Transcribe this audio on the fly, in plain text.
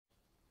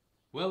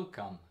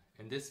Welcome!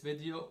 In this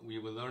video we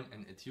will learn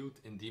an etude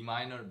in D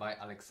minor by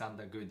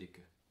Alexander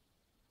Goedicke.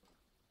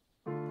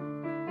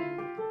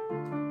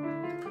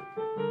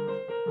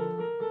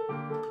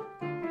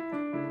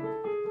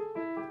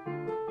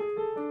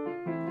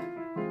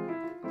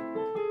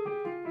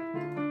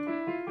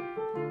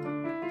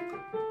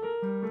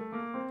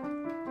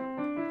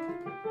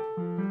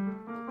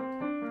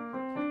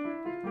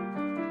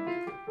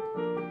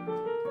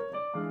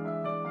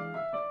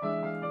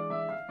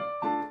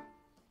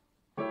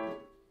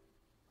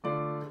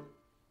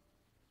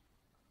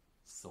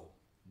 So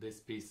this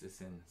piece is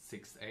in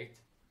 6/8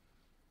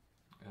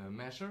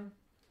 measure,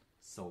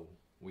 so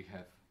we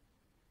have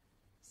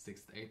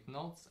 6/8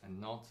 notes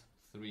and not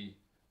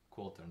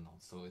 3/4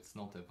 notes. So it's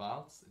not a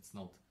waltz, it's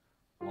not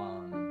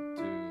 1,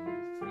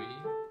 2, 3,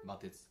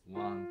 but it's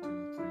 1,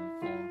 2, 3,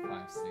 4,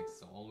 5, 6.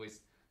 So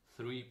always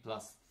 3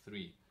 plus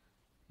 3,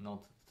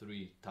 not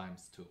 3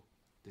 times 2.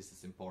 This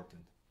is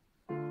important.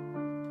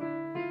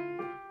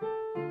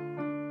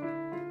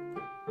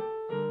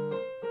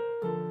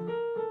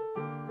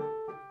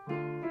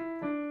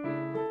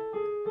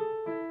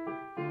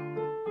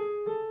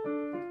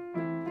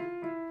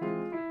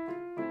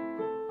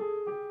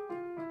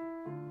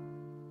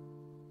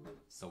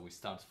 So we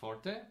start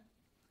forte,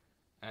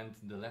 and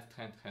the left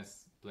hand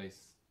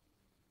plays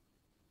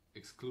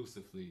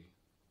exclusively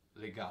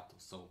legato,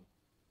 so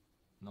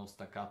no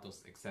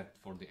staccatos except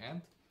for the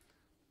end.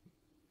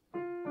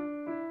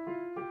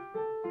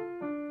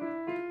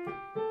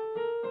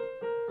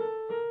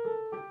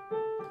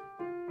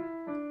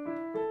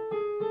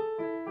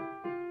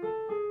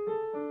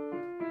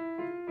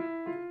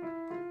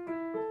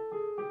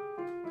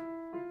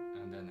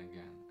 And then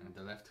again, and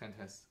the left hand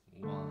has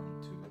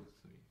 1, 2,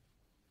 3.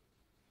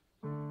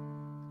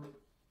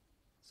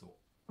 So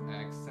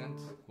accent,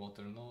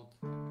 quarter note,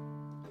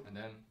 and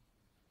then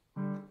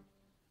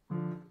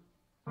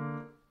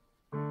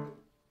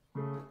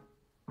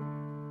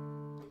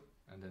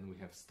we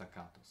have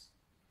staccatos.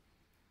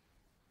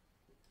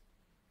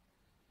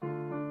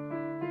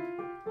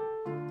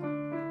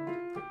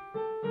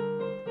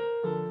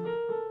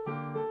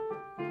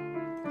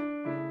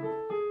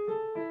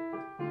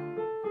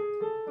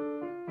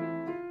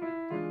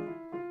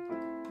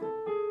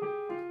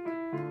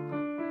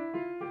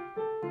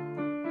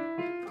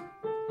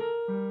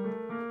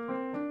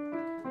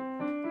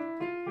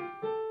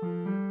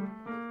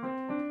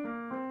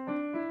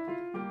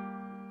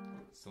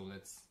 So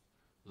let's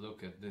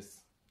look at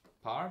this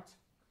part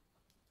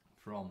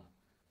from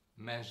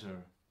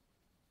measure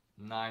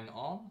 9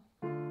 on,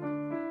 and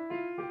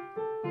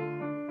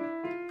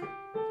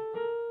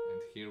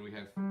here we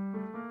have,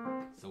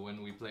 so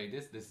when we play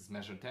this is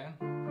measure 10.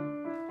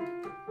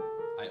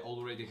 I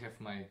already have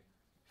my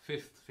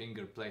 5th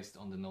finger placed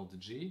on the note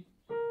G,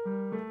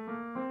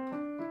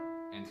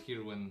 and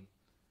here when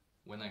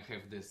I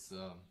have this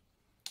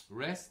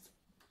rest,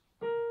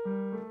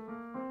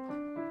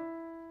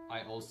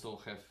 I also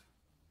have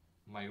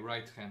my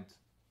right hand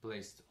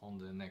placed on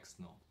the next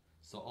note.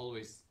 So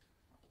always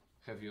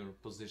have your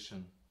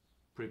position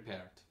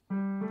prepared.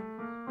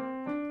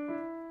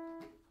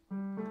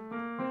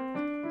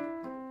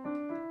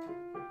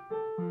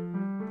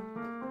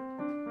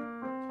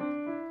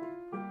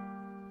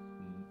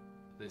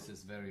 This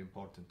is very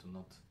important to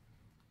not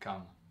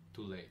come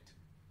too late.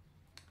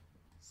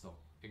 So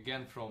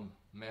again from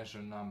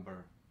measure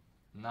number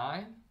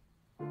 9.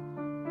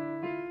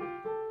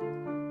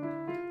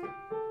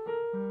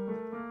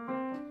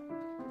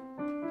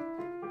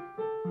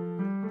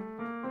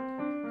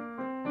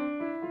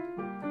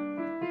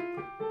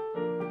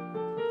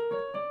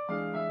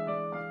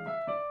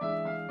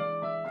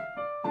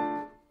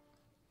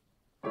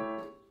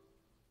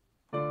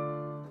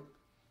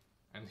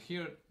 And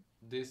here,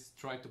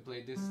 try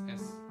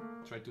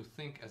to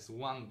think as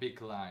one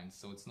big line.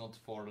 So it's not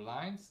 4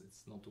 lines,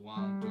 it's not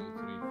 1, 2,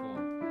 3,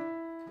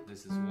 4.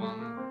 This is 1,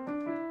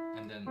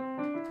 and then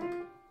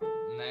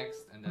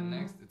next, and then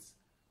next. It's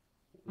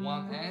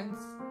one ends,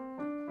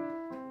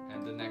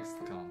 and the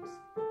next comes.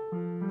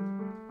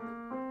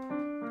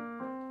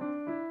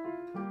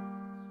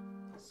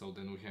 So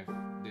then we have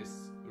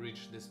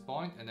reach this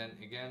point, and then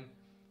again,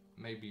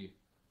 maybe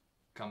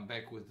come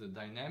back with the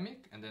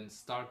dynamic, and then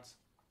start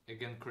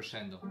again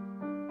crescendo.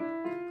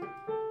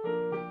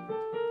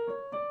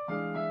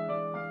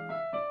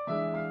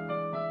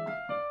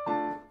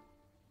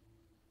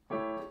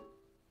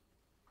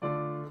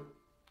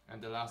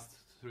 And the last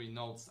 3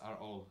 notes are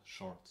all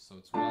short, so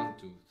it's 1,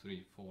 2,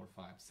 3, 4,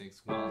 5,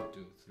 6, 1,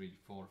 2, 3,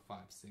 4,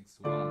 5, 6,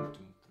 1,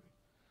 2, 3.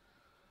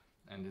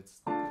 And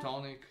it's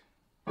tonic,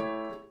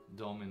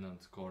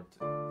 dominant chord,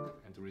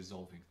 and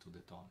resolving to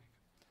the tonic.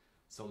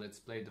 So let's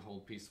play the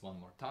whole piece one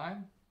more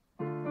time.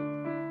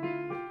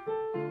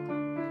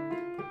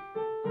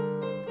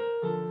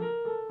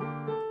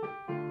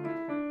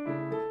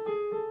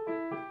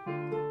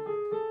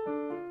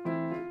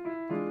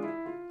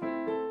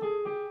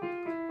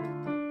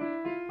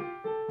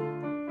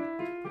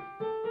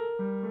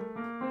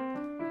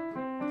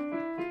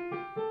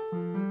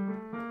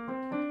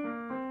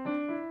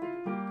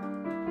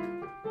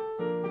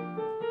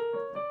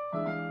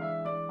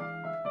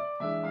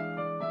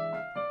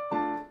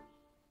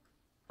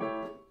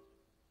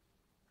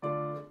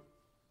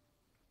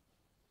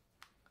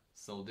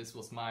 So this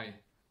was my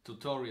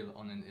tutorial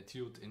on an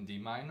etude in D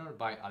minor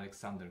by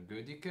Alexander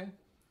Goedicke.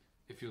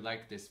 If you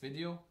like this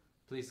video,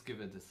 please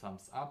give it a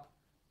thumbs up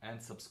and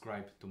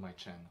subscribe to my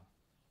channel.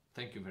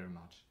 Thank you very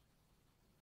much.